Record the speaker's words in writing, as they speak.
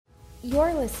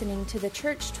You're listening to the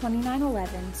Church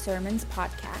 2911 Sermons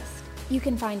Podcast. You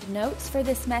can find notes for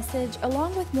this message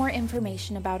along with more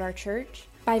information about our church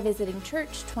by visiting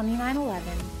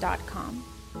church2911.com.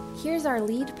 Here's our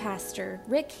lead pastor,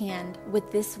 Rick Hand,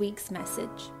 with this week's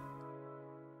message.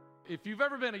 If you've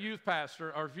ever been a youth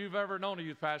pastor, or if you've ever known a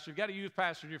youth pastor, you've got a youth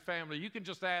pastor in your family, you can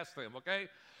just ask them, okay?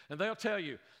 And they'll tell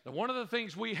you that one of the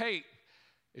things we hate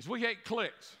is we hate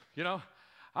cliques, you know?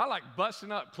 I like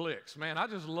busting up cliques, man. I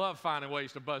just love finding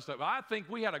ways to bust up. I think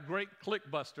we had a great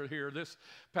clique buster here this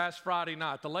past Friday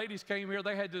night. The ladies came here.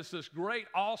 They had this great,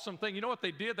 awesome thing. You know what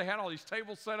they did? They had all these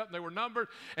tables set up, and they were numbered,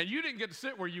 and you didn't get to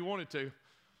sit where you wanted to.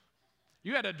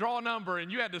 You had to draw a number, and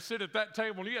you had to sit at that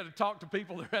table, and you had to talk to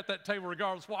people that were at that table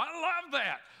regardless. Well, I love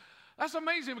that. That's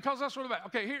amazing because that's what about.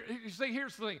 Okay,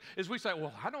 here's the thing, is we say,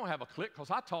 well, I don't have a clique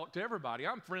because I talk to everybody.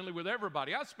 I'm friendly with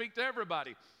everybody. I speak to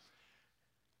everybody.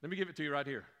 Let me give it to you right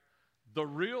here. The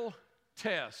real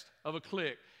test of a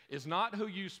clique is not who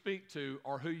you speak to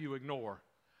or who you ignore,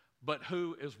 but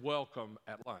who is welcome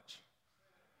at lunch.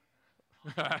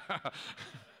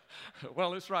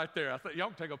 Well, it's right there. I think y'all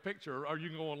can take a picture, or you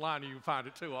can go online and you can find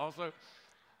it too also.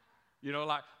 You know,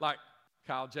 like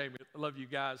Kyle, Jamie, I love you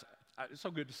guys. It's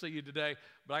so good to see you today,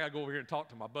 but I got to go over here and talk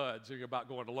to my buds about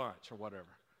going to lunch or whatever.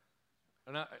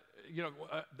 And,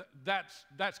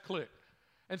 that's clique.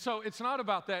 And so it's not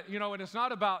about that, you know, and it's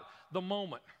not about the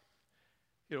moment.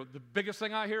 You know, the biggest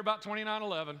thing I hear about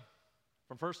 2911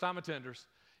 from first-time attenders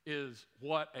is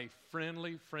what a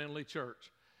friendly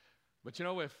church. But, you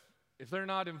know, if they're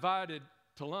not invited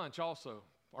to lunch also,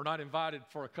 or not invited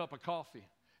for a cup of coffee,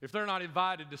 if they're not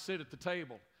invited to sit at the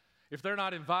table, if they're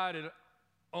not invited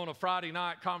on a Friday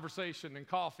night conversation and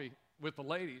coffee with the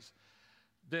ladies,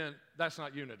 then that's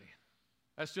not unity.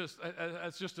 That's just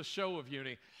a show of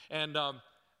unity. And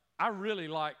I really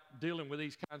like dealing with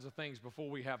these kinds of things before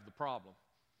we have the problem,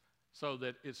 so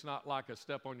that it's not like a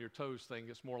step on your toes thing.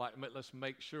 It's more like, let's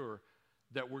make sure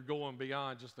that we're going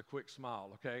beyond just a quick smile,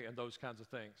 okay, and those kinds of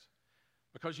things.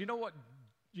 Because you know what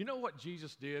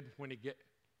Jesus did when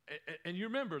and you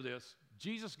remember this,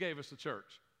 Jesus gave us the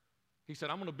church. He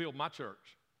said, I'm going to build my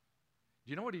church.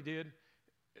 Do you know what he did?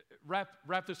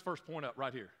 Wrap this first point up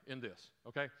right here in this,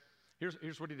 okay?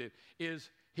 Here's what he did,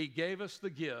 is he gave us the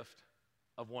gift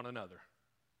of one another.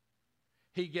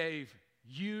 He gave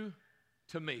you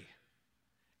to me,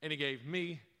 and he gave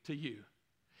me to you.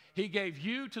 He gave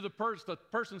you to the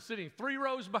person sitting 3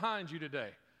 rows behind you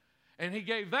today, and he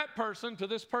gave that person to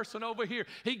this person over here.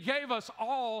 He gave us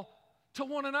all to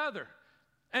one another.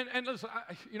 And listen,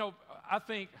 I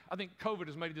think COVID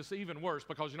has made this even worse,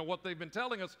 because, you know, what they've been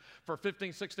telling us for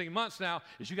 15, 16 months now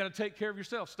is you got to take care of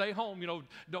yourself. Stay home, you know,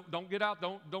 don't get out,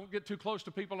 don't get too close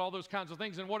to people, all those kinds of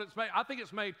things. And what it's made, I think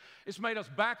it's made us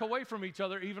back away from each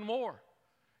other even more.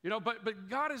 You know, but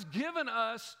God has given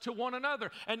us to one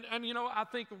another. And you know, I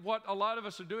think what a lot of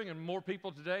us are doing, and more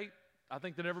people today, I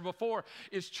think than ever before,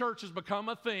 is church has become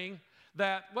a thing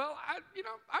that, well,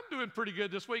 I'm doing pretty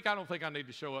good this week. I don't think I need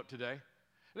to show up today.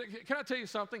 Can I tell you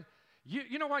something?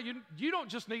 You know why? You don't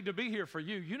just need to be here for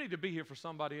you. You need to be here for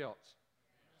somebody else.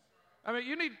 I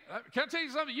mean, can I tell you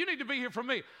something? You need to be here for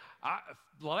me.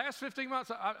 The last 15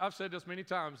 months, I've said this many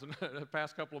times in the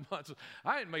past couple of months,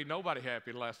 I ain't made nobody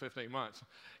happy the last 15 months.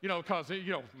 You know, because,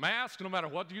 you know, mask, no matter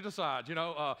what you decide. You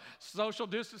know, social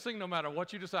distancing, no matter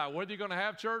what you decide. Whether you're going to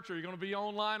have church or you're going to be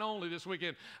online only this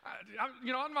weekend.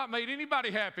 I've not made anybody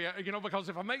happy, you know, because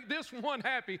if I make this one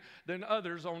happy, then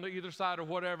others on either side or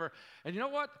whatever. And you know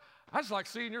what? I just like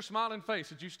seeing your smiling face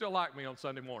that you still like me on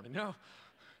Sunday morning, you know?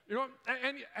 You know,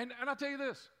 and I'll tell you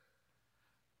this.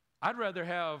 I'd rather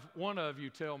have one of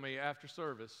you tell me after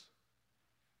service,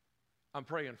 I'm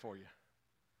praying for you,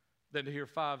 than to hear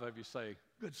 5 of you say,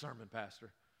 good sermon,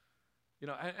 Pastor. You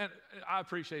know, and I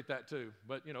appreciate that too.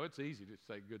 But, you know, it's easy to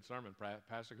say good sermon,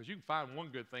 Pastor, because you can find one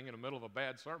good thing in the middle of a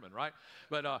bad sermon, right?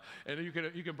 But and you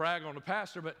can brag on the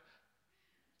pastor, but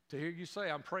to hear you say,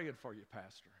 I'm praying for you,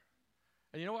 Pastor.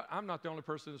 And you know what? I'm not the only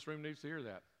person in this room who needs to hear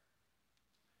that.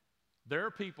 There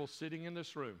are people sitting in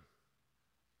this room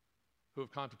who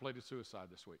have contemplated suicide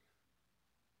this week.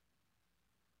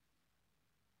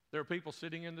 There are people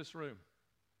sitting in this room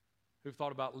who've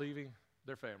thought about leaving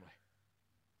their family.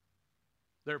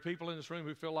 There are people in this room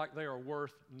who feel like they are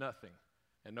worth nothing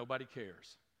and nobody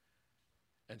cares.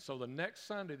 And so the next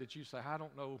Sunday that you say, I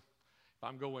don't know if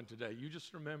I'm going today, you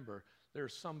just remember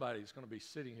there's somebody that's going to be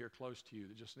sitting here close to you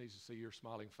that just needs to see your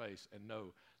smiling face and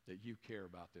know that you care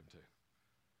about them too.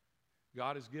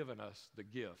 God has given us the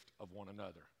gift of one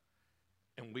another,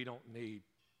 and we don't need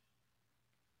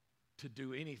to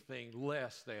do anything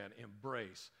less than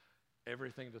embrace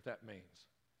everything that means.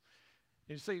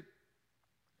 You see,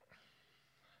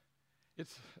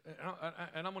 It's,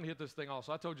 and I'm going to hit this thing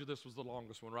also. I told you this was the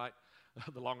longest one, right?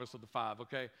 The longest of the 5,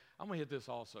 okay? I'm going to hit this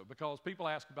also because people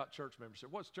ask about church membership.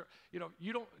 What's church?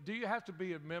 Do you have to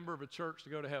be a member of a church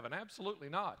to go to heaven? Absolutely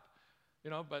not.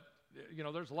 But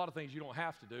there's a lot of things you don't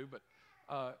have to do. But,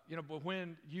 but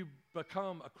when you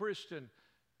become a Christian,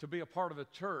 to be a part of a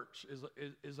church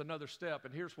is another step.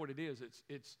 And here's what it is.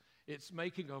 It's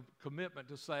making a commitment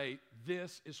to say,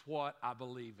 this is what I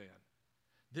believe in.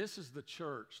 This is the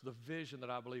church, the vision that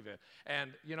I believe in.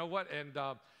 And you know what? And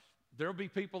there'll be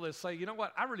people that say, you know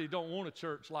what? I really don't want a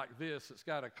church like this. It's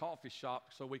got a coffee shop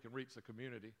so we can reach the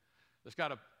community. It's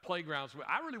got a playground.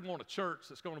 I really want a church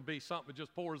that's going to be something that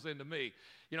just pours into me.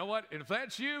 You know what? And if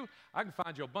that's you, I can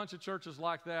find you a bunch of churches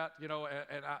like that. And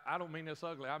I don't mean this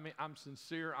ugly. I mean, I'm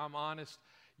sincere. I'm honest.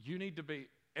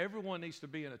 Everyone needs to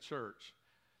be in a church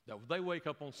that they wake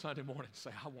up on Sunday morning and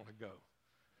say, I want to go.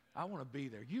 I want to be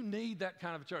there. You need that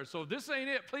kind of a church. So if this ain't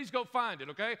it, please go find it,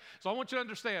 okay? So I want you to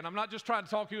understand, I'm not just trying to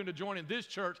talk you into joining this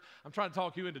church. I'm trying to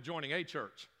talk you into joining a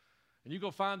church. And you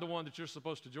go find the one that you're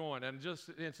supposed to join. And just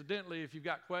incidentally, if you've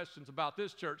got questions about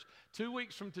this church, 2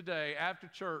 weeks from today, after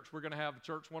church, we're going to have a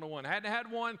Church 101. Hadn't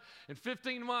had one in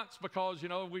 15 months because,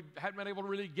 we hadn't been able to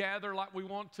really gather like we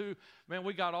want to. Man,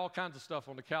 we got all kinds of stuff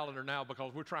on the calendar now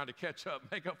because we're trying to catch up,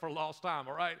 make up for lost time,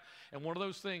 all right? And one of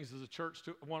those things is a Church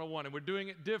 101. And we're doing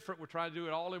it different. We're trying to do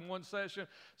it all in one session.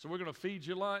 So we're going to feed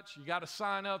you lunch. You got to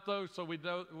sign up, though, so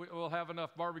we'll have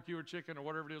enough barbecue or chicken or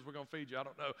whatever it is we're going to feed you. I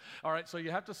don't know. All right, so you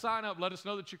have to sign up. Let us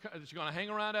know that you're going to hang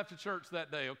around after church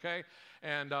that day, okay?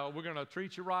 And we're going to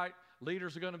treat you right.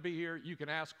 Leaders are going to be here. You can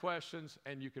ask questions,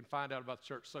 and you can find out about the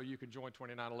church so you can join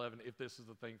 2911 if this is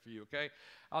the thing for you, okay?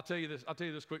 I'll tell you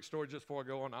this quick story just before I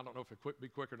go on. I don't know if it'll be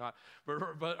quick or not.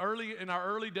 But in our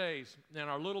early days, in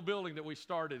our little building that we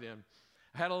started in,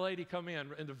 I had a lady come in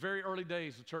the very early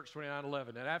days of Church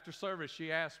 2911. And after service, she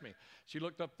asked me, she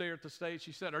looked up there at the stage,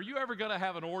 she said, are you ever going to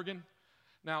have an organ?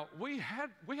 Now, we had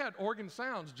organ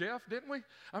sounds, Jeff, didn't we?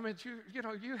 I mean,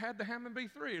 you had the Hammond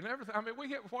B3 and everything. I mean,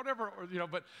 we had whatever,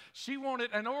 but she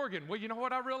wanted an organ. Well, you know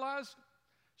what I realized?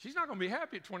 She's not going to be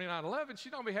happy at 2911.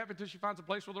 She's not going to be happy until she finds a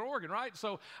place with an organ, right?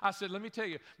 So I said, let me tell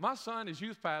you, my son is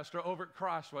youth pastor over at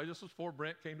Christway. This was before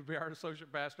Brent came to be our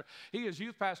associate pastor. He is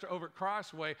youth pastor over at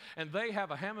Christway, and they have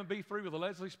a Hammond B3 with a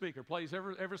Leslie speaker. Plays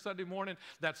every Sunday morning.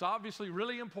 That's obviously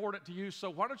really important to you,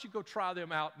 so why don't you go try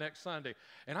them out next Sunday?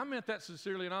 And I meant that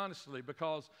sincerely and honestly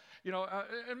because,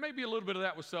 and maybe a little bit of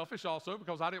that was selfish also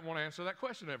because I didn't want to answer that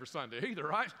question every Sunday either,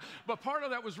 right? But part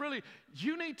of that was really,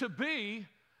 you need to be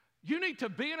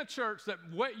in a church that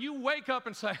you wake up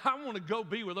and say, I want to go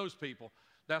be with those people.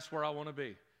 That's where I want to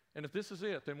be. And if this is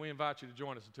it, then we invite you to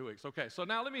join us in 2 weeks. Okay, so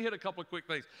now let me hit a couple of quick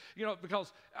things.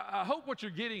 Because I hope what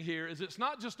you're getting here is it's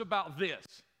not just about this.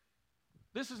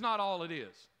 This is not all it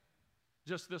is,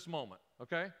 just this moment,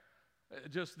 okay?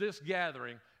 Just this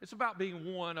gathering. It's about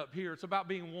being one up here. It's about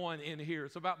being one in here.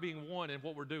 It's about being one in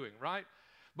what we're doing, right?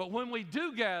 But when we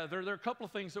do gather, there are a couple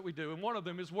of things that we do, and one of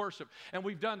them is worship. And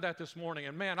we've done that this morning.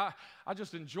 And man, I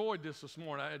just enjoyed this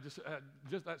morning.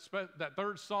 That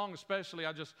third song especially,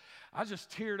 I just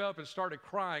teared up and started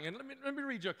crying. And let me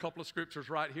read you a couple of scriptures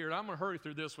right here. I'm going to hurry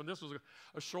through this one. This was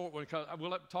a short one because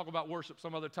we'll talk about worship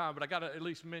some other time, but I got to at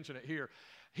least mention it here.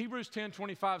 Hebrews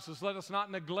 10:25 says, let us not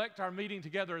neglect our meeting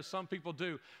together as some people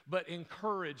do, but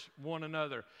encourage one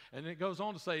another. And it goes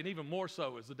on to say, and even more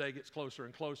so as the day gets closer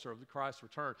and closer of Christ's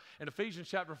return. In Ephesians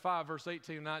chapter 5, verse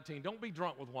 18 and 19, don't be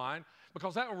drunk with wine,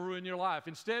 because that will ruin your life.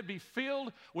 Instead, be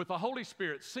filled with the Holy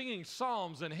Spirit, singing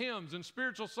psalms and hymns and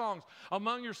spiritual songs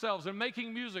among yourselves and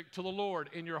making music to the Lord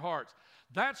in your hearts.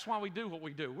 That's why we do what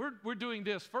we do. We're doing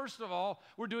this, first of all,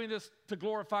 we're doing this to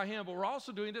glorify Him, but we're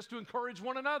also doing this to encourage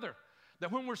one another.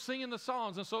 That when we're singing the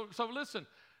songs, and so listen,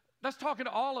 that's talking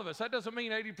to all of us. That doesn't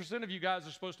mean 80% of you guys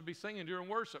are supposed to be singing during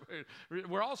worship.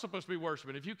 We're all supposed to be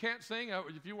worshiping. If you can't sing,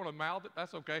 if you want to mouth it,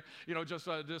 that's okay. Just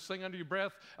sing under your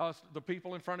breath. The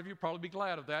people in front of you probably be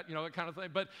glad of that, that kind of thing.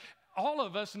 But all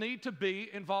of us need to be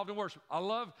involved in worship. I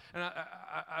love, and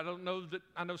I don't know that,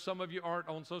 I know some of you aren't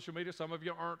on social media, some of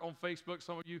you aren't on Facebook,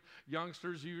 some of you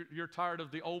youngsters, you're tired of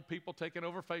the old people taking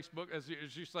over Facebook,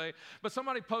 as you say. But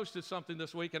somebody posted something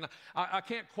this week, and I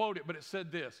can't quote it, but it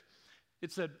said this.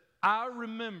 It said, I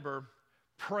remember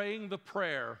praying the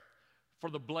prayer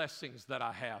for the blessings that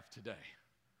I have today.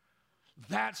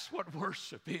 That's what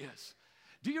worship is.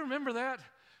 Do you remember that?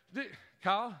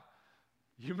 Kyle,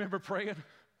 you remember praying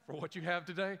for what you have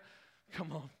today?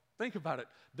 Come on, think about it.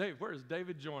 Dave, where is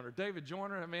David Joyner? David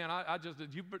Joyner, man,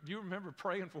 do you remember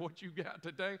praying for what you got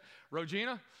today?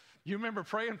 Rogina, You remember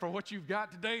praying for what you've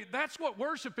got today? That's what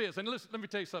worship is. And listen, let me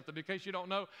tell you something. In case you don't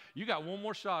know, you got one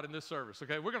more shot in this service,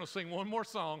 okay? We're going to sing one more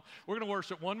song. We're going to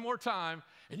worship one more time.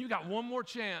 And you got one more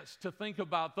chance to think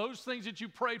about those things that you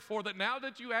prayed for that now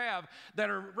that you have that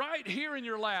are right here in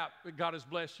your lap that God has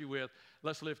blessed you with.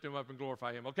 Let's lift him up and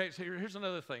glorify him. Okay, so here's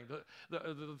another thing.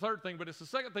 The third thing, but it's the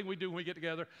second thing we do when we get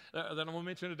together that I'm going to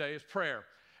mention today is prayer.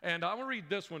 And I'm going to read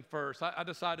this one first. I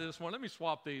decided this one. Let me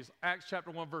swap these. Acts chapter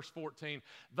 1, verse 14.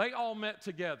 They all met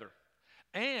together,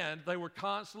 and they were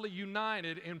constantly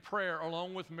united in prayer,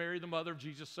 along with Mary, the mother of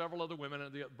Jesus, several other women,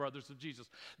 and the brothers of Jesus.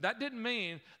 That didn't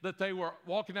mean that they were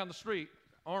walking down the street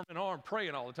arm in arm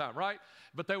praying all the time, right?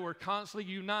 But they were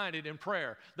constantly united in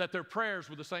prayer, that their prayers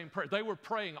were the same prayer. They were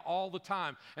praying all the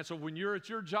time. And so when you're at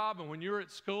your job and when you're at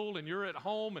school and you're at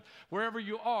home and wherever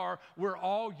you are, we're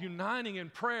all uniting in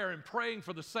prayer and praying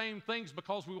for the same things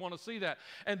because we want to see that.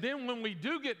 And then when we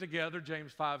do get together,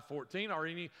 James 5:14, are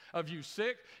any of you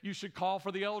sick? You should call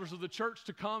for the elders of the church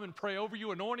to come and pray over you,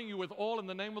 anointing you with oil in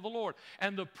the name of the Lord.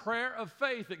 And the prayer of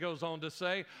faith, it goes on to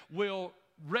say, will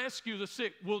rescue the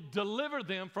sick, will deliver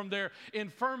them from their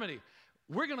infirmity.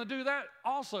 We're going to do that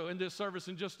also in this service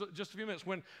in just a few minutes.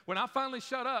 When I finally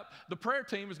shut up, the prayer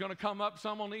team is going to come up,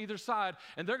 some on either side,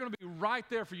 and they're going to be right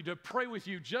there for you to pray with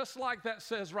you, just like that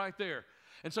says right there.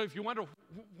 And so if you wonder,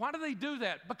 why do they do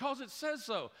that? Because it says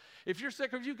so. If you're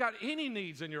sick or if you've got any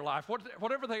needs in your life,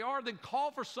 whatever they are, then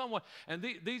call for someone. And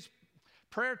these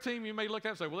prayer team, you may look at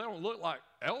and say, well, they don't look like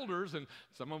elders, and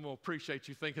some of them will appreciate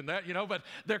you thinking that, but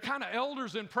they're kind of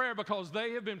elders in prayer because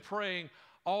they have been praying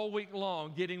all week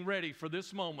long, getting ready for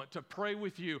this moment to pray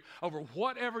with you over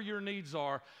whatever your needs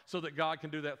are so that God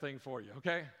can do that thing for you,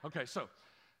 okay? Okay, so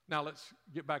now let's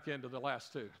get back into the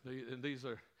last two. And these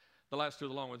are the last two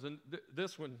of the long ones. And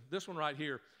this one right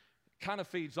here kind of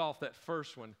feeds off that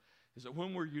first one, is that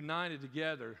when we're united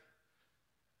together,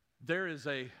 there is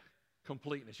a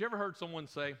completeness. You ever heard someone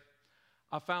say,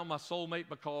 I found my soulmate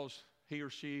because he or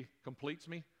she completes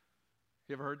me?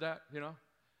 You ever heard that? Do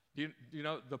you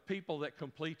know the people that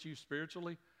complete you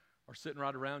spiritually are sitting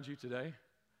right around you today?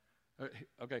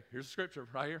 Okay, here's the scripture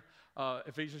right here.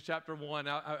 Ephesians chapter 1.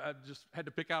 I just had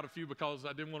to pick out a few because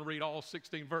I didn't want to read all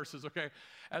 16 verses, okay?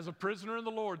 As a prisoner in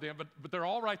the Lord then, but they're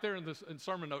all right there in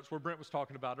sermon notes where Brent was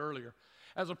talking about earlier.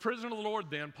 As a prisoner of the Lord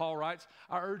then, Paul writes,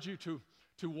 I urge you to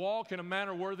walk in a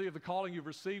manner worthy of the calling you've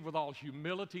received with all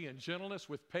humility and gentleness,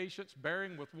 with patience,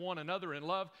 bearing with one another in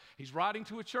love. He's writing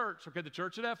to a church, okay, the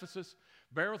church at Ephesus.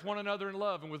 Bear with one another in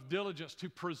love and with diligence to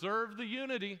preserve the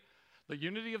unity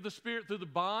of the Spirit through the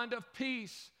bond of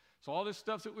peace. So all this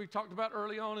stuff that we talked about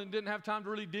early on and didn't have time to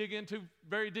really dig into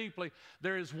very deeply.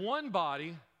 There is one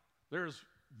body, there's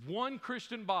one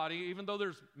Christian body, even though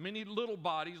there's many little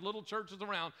bodies, little churches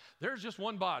around, there's just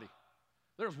one body.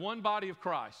 There's one body of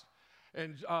Christ.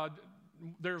 And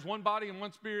there's one body and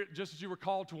one Spirit, just as you were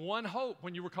called to one hope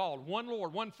when you were called, one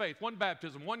Lord, one faith, one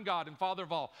baptism, one God and Father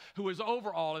of all, who is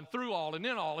over all and through all and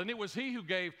in all. And it was he who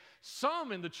gave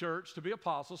some in the church to be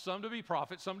apostles, some to be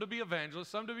prophets, some to be evangelists,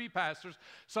 some to be pastors,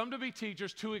 some to be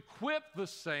teachers, to equip the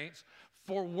saints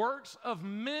for works of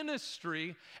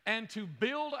ministry and to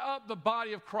build up the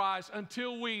body of Christ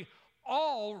until we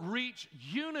all reach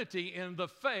unity in the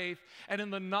faith and in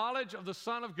the knowledge of the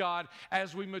Son of God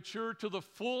as we mature to the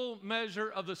full measure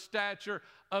of the stature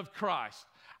of Christ.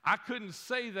 I couldn't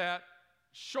say that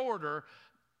shorter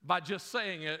by just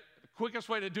saying it. The quickest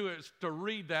way to do it is to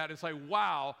read that and say,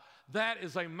 wow, that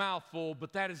is a mouthful,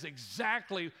 but that is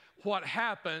exactly what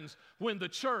happens when the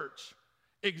church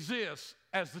exists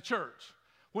as the church.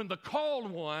 When the called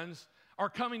ones are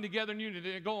coming together in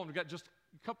unity. Go on, we've got just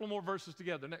a couple more verses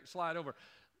together. Next slide over.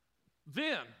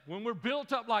 Then, when we're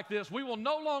built up like this, we will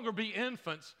no longer be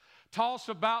infants tossed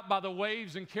about by the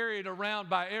waves and carried around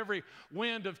by every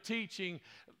wind of teaching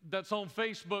that's on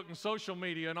Facebook and social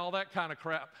media and all that kind of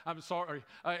crap. I'm sorry.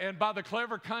 And by the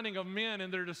clever cunning of men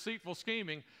and their deceitful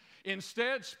scheming.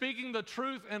 Instead, speaking the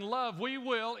truth in love, we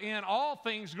will in all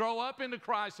things grow up into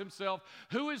Christ himself,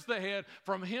 who is the head.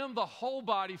 From him the whole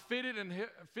body, fitted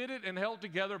and held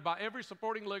together by every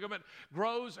supporting ligament,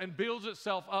 grows and builds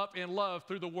itself up in love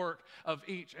through the work of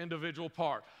each individual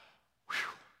part.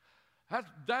 Whew.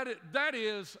 That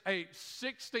is a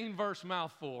 16-verse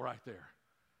mouthful right there.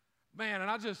 Man, and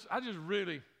I'd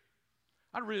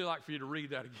really like for you to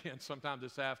read that again sometime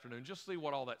this afternoon. Just see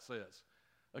what all that says.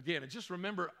 Again, and just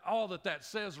remember all that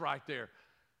says right there.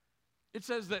 It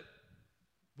says that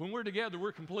when we're together,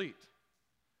 we're complete.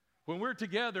 When we're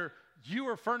together, you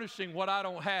are furnishing what I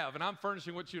don't have, and I'm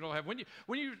furnishing what you don't have. When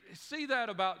you see that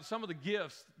about some of the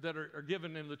gifts that are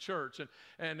given in the church,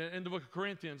 and in the book of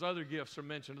Corinthians, other gifts are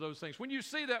mentioned, those things. When you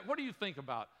see that, what do you think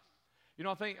about? You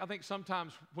know, I think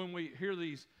sometimes when we hear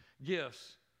these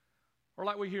gifts, or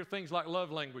like we hear things like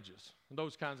love languages and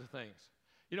those kinds of things,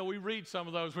 you know, we read some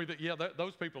of those, we think, yeah,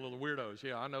 those people are the weirdos.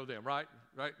 Yeah, I know them, right?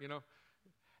 Right, you know.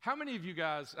 How many of you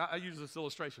guys, I used this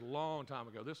illustration a long time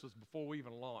ago. This was before we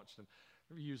even launched, and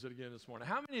we use it again this morning.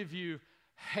 How many of you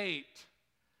hate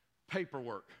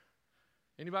paperwork?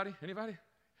 Anybody? Anybody?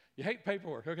 You hate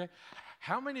paperwork, okay?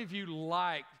 How many of you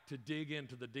like to dig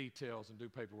into the details and do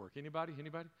paperwork? Anybody?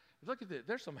 Anybody? Look at this.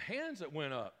 There's some hands that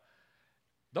went up.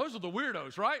 Those are the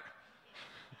weirdos, right?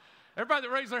 Everybody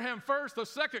that raised their hand first, the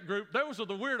second group, those are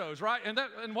the weirdos, right? And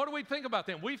what do we think about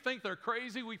them? We think they're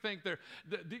crazy. We think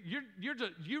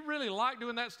you really like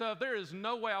doing that stuff. There is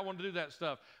no way I want to do that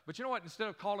stuff. But you know what? Instead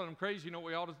of calling them crazy, you know what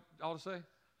we ought to say?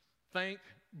 Thank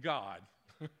God.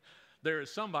 There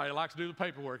is somebody who likes to do the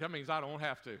paperwork. That means I don't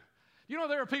have to. You know,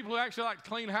 there are people who actually like to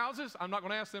clean houses. I'm not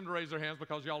going to ask them to raise their hands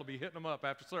because y'all will be hitting them up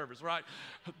after service, right?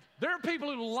 There are people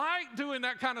who like doing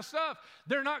that kind of stuff.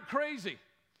 They're not crazy.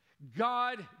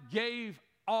 God gave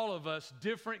all of us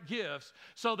different gifts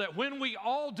so that when we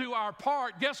all do our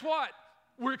part, guess what?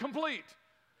 We're complete.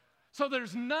 So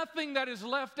there's nothing that is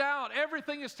left out.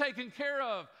 Everything is taken care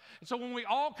of. And so when we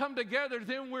all come together,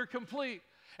 then we're complete.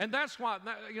 And that's why,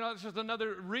 you know, it's just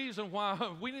another reason why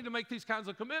we need to make these kinds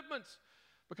of commitments.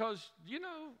 Because, you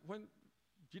know, when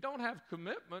you don't have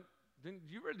commitment, then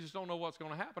you really just don't know what's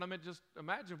going to happen. I mean, just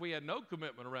imagine if we had no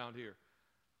commitment around here.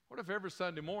 What if every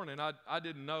Sunday morning I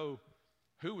didn't know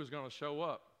who was going to show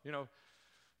up? You know,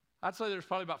 I'd say there's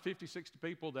probably about 50, 60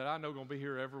 people that I know are going to be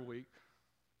here every week.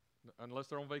 Unless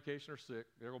they're on vacation or sick,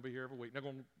 they're going to be here every week. They're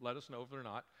going to let us know if they're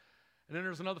not. And then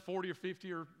there's another 40 or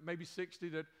 50 or maybe 60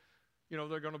 that, you know,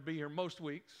 they're going to be here most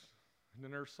weeks. And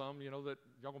then there's some, you know, that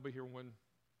y'all going to be here when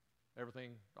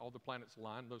everything, all the planets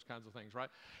align, those kinds of things, right?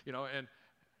 You know, and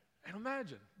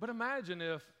imagine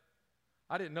if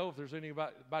I didn't know if there's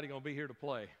anybody going to be here to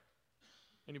play,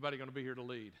 anybody going to be here to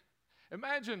lead.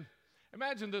 Imagine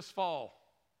this fall,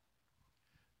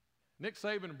 Nick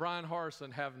Saban and Brian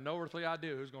Harsin have no earthly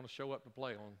idea who's going to show up to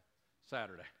play on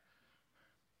Saturday.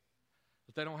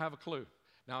 But they don't have a clue.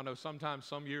 Now, I know sometimes,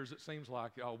 some years, it seems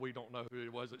like, oh, we don't know who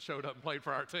it was that showed up and played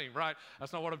for our team, right?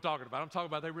 That's not what I'm talking about. I'm talking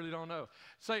about they really don't know.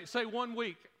 Say 1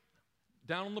 week,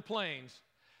 down on the plains,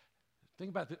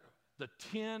 think about the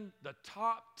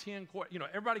top 10, you know,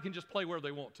 everybody can just play where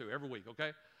they want to every week,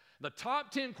 okay? The top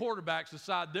 10 quarterbacks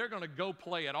decide they're going to go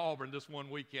play at Auburn this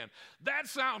one weekend. That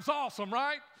sounds awesome,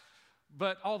 right?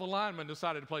 But all the linemen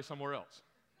decided to play somewhere else.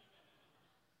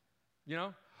 You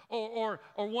know? Or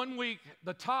 1 week,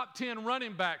 the top 10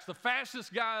 running backs, the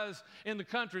fastest guys in the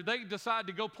country, they decide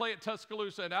to go play at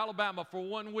Tuscaloosa in Alabama for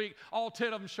 1 week. All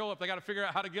 10 of them show up. They got to figure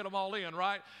out how to get them all in,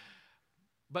 right?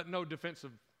 But no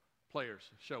defensive players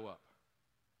show up.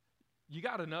 You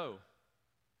got to know.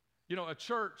 You know, a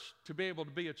church, to be able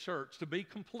to be a church, to be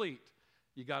complete,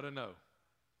 you got to know.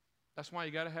 That's why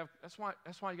you got to have, that's why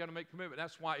you got to make commitment.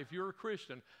 That's why if you're a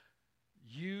Christian,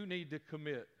 you need to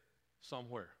commit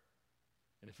somewhere.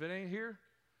 And if it ain't here,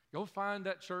 go find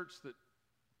that church that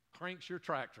cranks your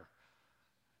tractor.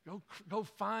 Go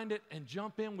find it and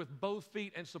jump in with both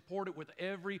feet and support it with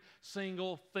every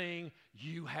single thing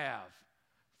you have.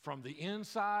 From the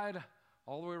inside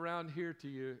all the way around here to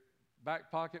your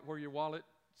back pocket where your wallet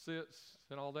sits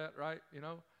and all that, right? You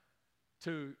know,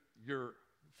 to your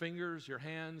fingers, your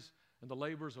hands, and the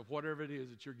labors of whatever it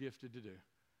is that you're gifted to do.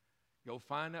 Go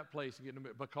find that place and get in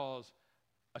it, because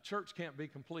a church can't be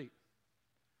complete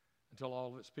until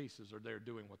all of its pieces are there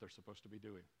doing what they're supposed to be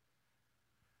doing.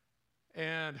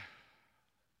 And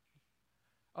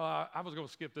I was going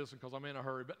to skip this because I'm in a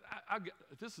hurry, but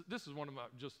this is one of my,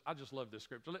 I just love this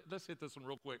scripture. Let's hit this one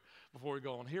real quick before we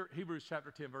go on. Here, Hebrews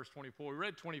chapter 10, verse 24. We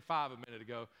read 25 a minute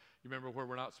ago. You remember where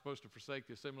we're not supposed to forsake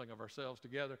the assembling of ourselves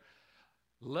together.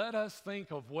 Let us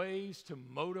think of ways to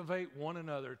motivate one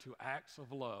another to acts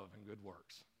of love and good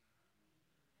works.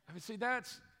 I mean, see,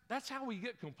 that's how we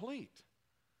get complete.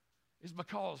 Is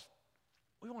because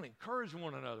we want to encourage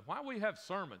one another. Why do we have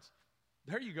sermons?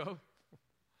 There you go.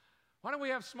 Why don't we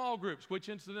have small groups, which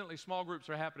incidentally, small groups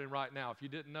are happening right now. If you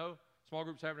didn't know, small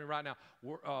groups are happening right now.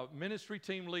 Ministry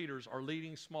team leaders are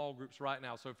leading small groups right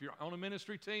now. So if you're on a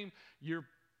ministry team, you're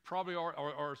probably are,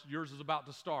 or yours is about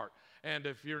to start. And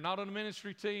if you're not on a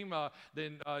ministry team,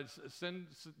 then send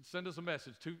us a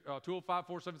message,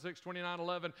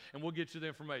 205-476-2911, and we'll get you the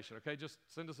information, okay? Just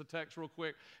send us a text real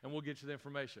quick, and we'll get you the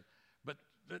information. But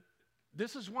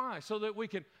this is why, so that we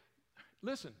can,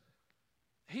 listen,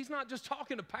 he's not just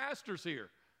talking to pastors here.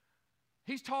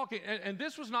 He's talking, and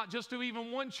this was not just to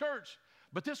even one church,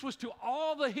 But this was to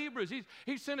all the Hebrews.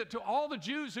 He sent it to all the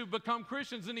Jews who've become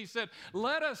Christians, and he said,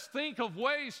 let us think of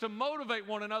ways to motivate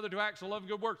one another to acts of love and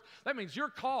good works. That means you're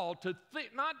called to think,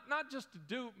 not just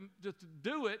to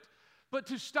do it, but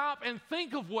to stop and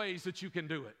think of ways that you can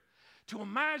do it. To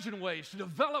imagine ways, to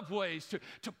develop ways,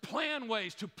 to plan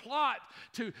ways, to plot,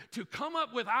 to come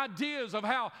up with ideas of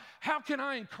how can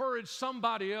I encourage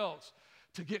somebody else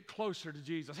to get closer to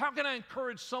Jesus? How can I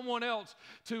encourage someone else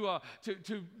to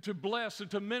bless and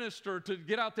to minister, to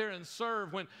get out there and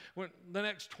serve when the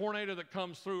next tornado that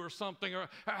comes through or something? Or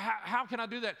how can I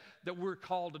do that? That we're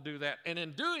called to do that. And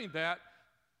in doing that,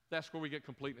 that's where we get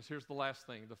completeness. Here's the last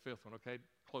thing, the fifth one, okay?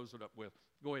 Close it up with.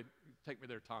 Go ahead, take me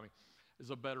there, Tommy. Is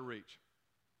a better reach.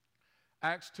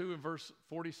 Acts 2 and verse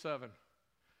 47.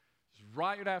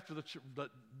 Right after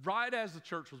right as the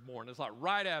church was born. It's like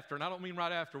right after, and I don't mean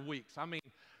right after weeks. I mean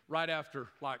right after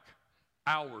like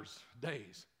hours,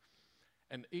 days.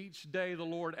 And each day the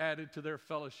Lord added to their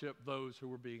fellowship those who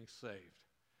were being saved.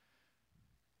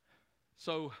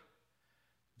 So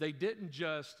they didn't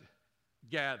just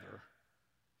gather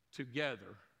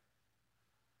together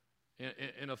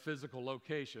in a physical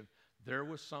location. There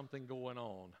was something going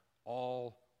on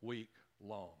all week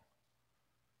long.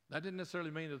 That didn't necessarily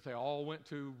mean that they all went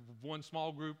to one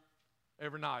small group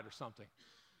every night or something.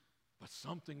 But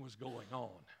something was going on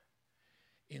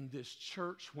in this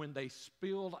church when they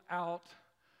spilled out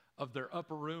of their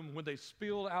upper room, when they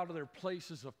spilled out of their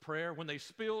places of prayer, when they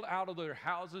spilled out of their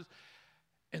houses,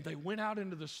 and they went out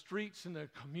into the streets and their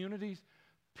communities.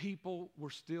 People were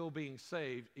still being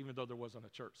saved even though there wasn't a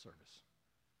church service.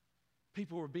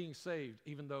 People were being saved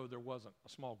even though there wasn't a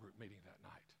small group meeting that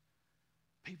night.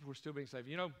 People were still being saved.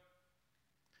 You know,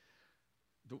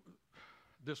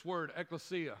 this word,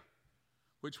 ecclesia,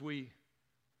 which we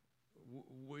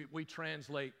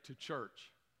translate to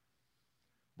church.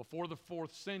 Before the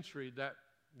 4th century, that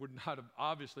would not have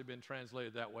obviously been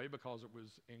translated that way because it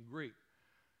was in Greek.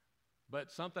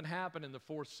 But something happened in the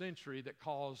 4th century that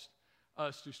caused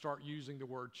us to start using the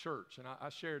word church. And I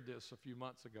shared this a few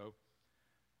months ago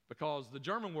because the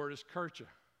German word is Kirche,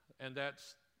 and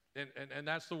that's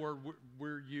the word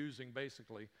we're using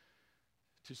basically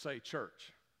to say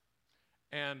church.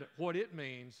 And what it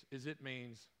means is it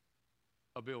means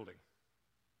a building.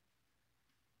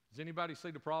 Does anybody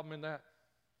see the problem in that?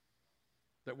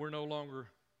 That we're no longer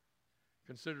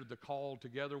considered the called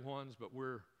together ones, but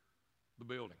we're the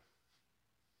building.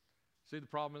 See the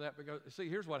problem in that? Because, see,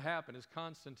 here's what happened is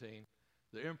Constantine,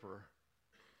 the emperor,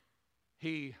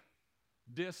 he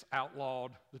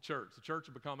outlawed the church. The church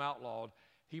had become outlawed.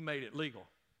 He made it legal.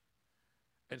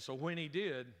 And so when he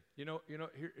did,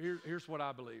 here's what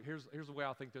I believe. Here's the way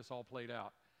I think this all played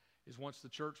out, is once the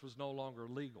church was no longer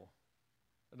legal,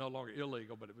 no longer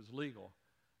illegal, but it was legal,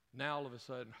 now all of a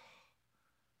sudden,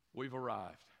 we've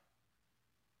arrived.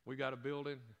 We got a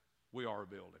building. We are a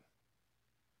building.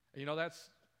 And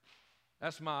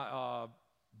that's my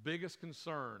biggest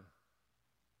concern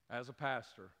as a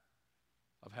pastor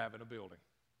of having a building,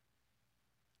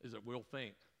 is that we'll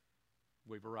think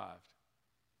we've arrived.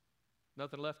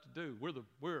 Nothing left to do.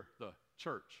 We're the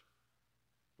church,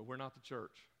 but we're not the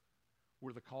church.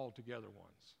 We're the called together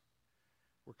ones.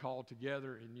 We're called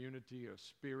together in unity of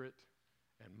spirit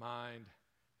and mind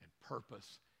and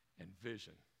purpose and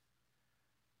vision,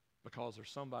 because there's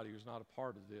somebody who's not a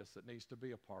part of this that needs to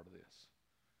be a part of this.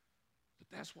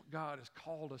 But that's what God has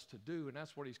called us to do, and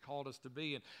that's what He's called us to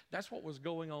be, and that's what was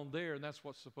going on there, and that's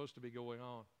what's supposed to be going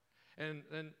on. And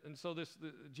so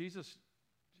Jesus,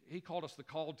 He called us the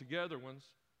called together ones.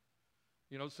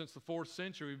 Since the 4th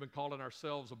century, we've been calling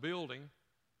ourselves a building.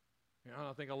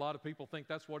 I think a lot of people think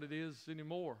that's what it is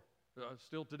anymore.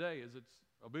 Still today, is it's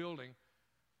a building.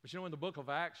 But in the book of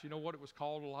Acts, you know what it was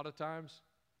called a lot of times?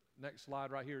 Next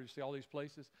slide right here, you see all these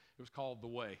places? It was called the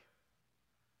Way.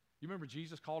 You remember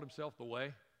Jesus called Himself the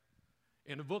Way?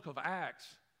 In the book of Acts,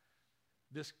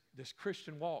 this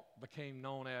Christian walk became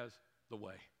known as the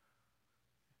Way.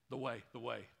 The way, the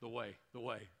way, the way, the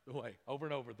way, the way. Over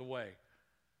and over, the way.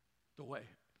 The way.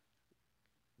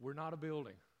 We're not a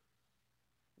building.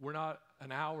 We're not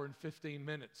an hour and 15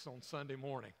 minutes on Sunday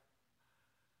morning.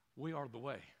 We are the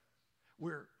way.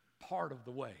 We're part of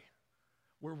the way.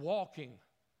 We're walking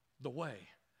the way.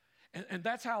 And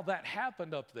that's how that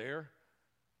happened up there.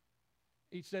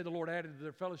 Each day the Lord added to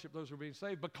their fellowship those who were being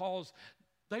saved, because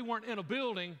they weren't in a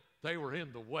building, they were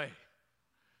in the way.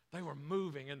 They were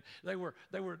moving, and they were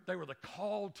the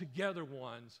called together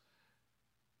ones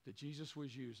that Jesus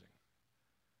was using.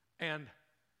 And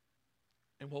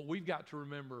what we've got to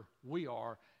remember we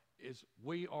are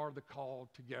the called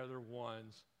together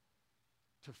ones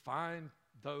to find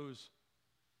those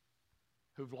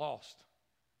who've lost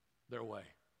their way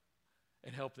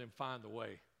and help them find the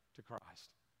way to Christ.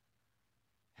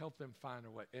 Help them find a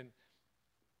way. And,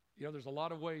 you know, there's a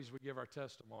lot of ways we give our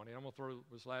testimony. I'm going to throw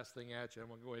this last thing at you. I'm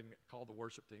going to go ahead and call the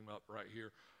worship team up right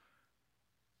here.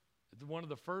 One of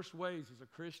the first ways as a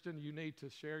Christian you need to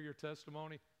share your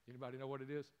testimony, anybody know what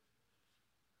it is?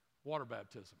 Water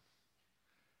baptism.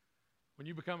 When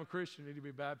you become a Christian, you need to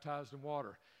be baptized in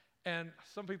water. And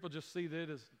some people just see that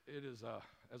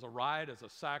as a rite, as a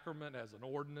sacrament, as an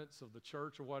ordinance of the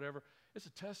church or whatever. It's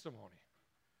a testimony.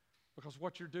 Because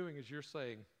what you're doing is you're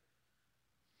saying,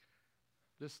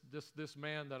 this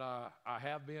man that I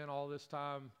have been all this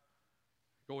time,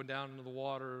 going down into the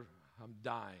water, I'm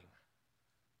dying.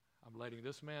 I'm letting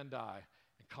this man die.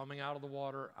 And coming out of the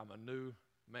water, I'm a new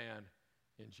man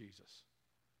in Jesus.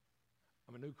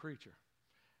 I'm a new creature.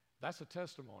 That's a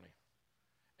testimony.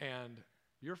 And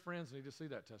your friends need to see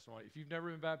that testimony. If you've never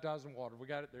been baptized in water, we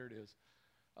got it, there it is.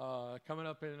 Coming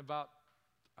up in about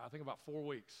 4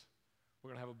 weeks, we're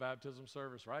going to have a baptism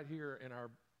service right here in our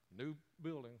new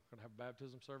building. We're going to have a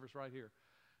baptism service right here.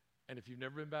 And if you've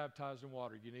never been baptized in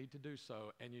water, you need to do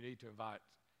so, and you need to invite,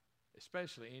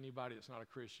 especially anybody that's not a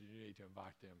Christian, you need to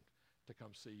invite them to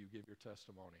come see you, give your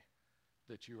testimony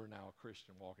that you are now a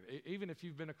Christian walking. Even if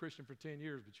you've been a Christian for 10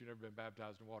 years, but you've never been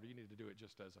baptized in water, you need to do it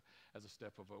just as a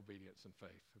step of obedience and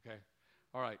faith, okay?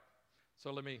 All right,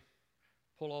 so let me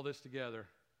pull all this together,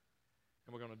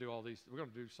 and we're going to do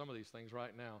some of these things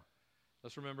right now.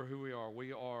 Let's remember who we are.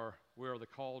 We are the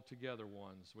called together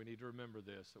ones. We need to remember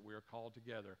this, that we are called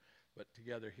together, but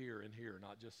together here and here,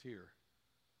 not just here.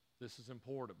 This is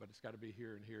important, but it's got to be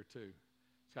here and here too.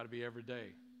 It's got to be every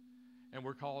day. And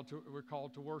we're called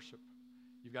to worship.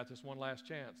 You've got this one last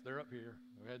chance. They're up here.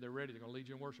 Okay? They're ready. They're going to lead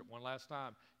you in worship one last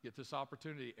time. Get this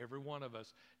opportunity. Every one of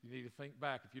us, you need to think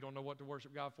back. If you don't know what to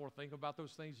worship God for, think about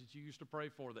those things that you used to pray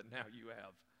for that now you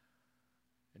have.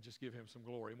 And just give him some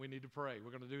glory. And we need to pray.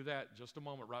 We're going to do that in just a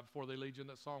moment. Right before they lead you in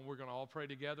that song, we're going to all pray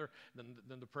together. Then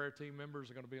the prayer team members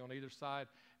are going to be on either side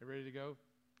and ready to go.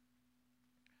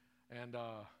 And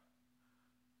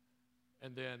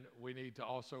then we need to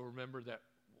also remember that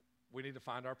we need to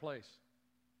find our place.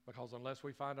 Because unless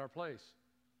we find our place,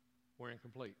 we're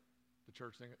incomplete. The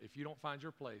church thing, if you don't find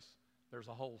your place, there's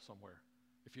a hole somewhere.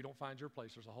 If you don't find your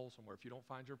place, there's a hole somewhere. If you don't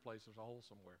find your place, there's a hole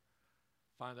somewhere.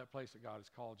 Find that place that God has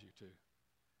called you to.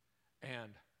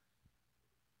 And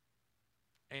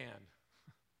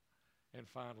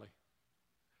finally,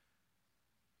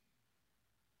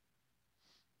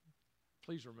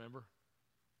 please remember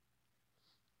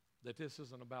that this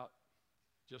isn't about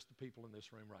just the people in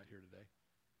this room right here today.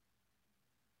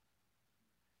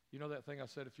 You know that thing I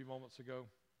said a few moments ago?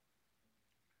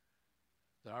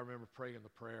 That I remember praying the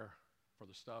prayer for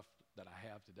the stuff that I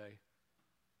have today.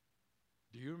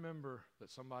 Do you remember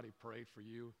that somebody prayed for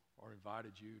you or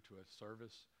invited you to a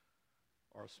service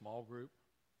or a small group?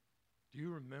 Do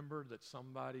you remember that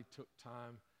somebody took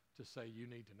time to say you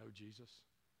need to know Jesus?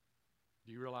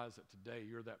 Do you realize that today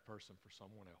you're that person for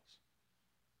someone else?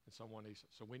 And someone needs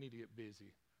it. So we need to get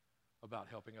busy about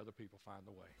helping other people find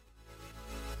the way.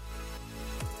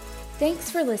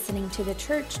 Thanks for listening to the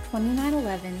Church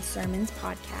 2911 Sermons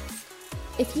Podcast.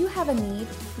 If you have a need,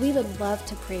 we would love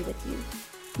to pray with you.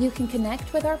 You can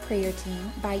connect with our prayer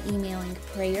team by emailing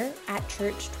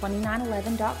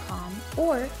prayer@church2911.com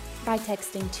or by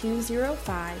texting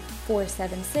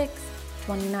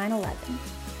 205-476-2911.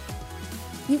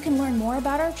 You can learn more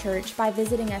about our church by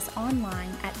visiting us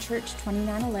online at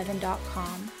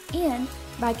church2911.com and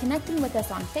by connecting with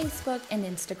us on Facebook and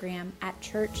Instagram at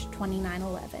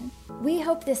Church2911. We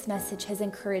hope this message has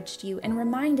encouraged you and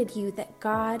reminded you that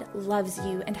God loves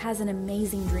you and has an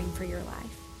amazing dream for your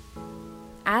life.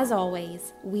 As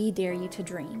always, we dare you to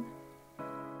dream.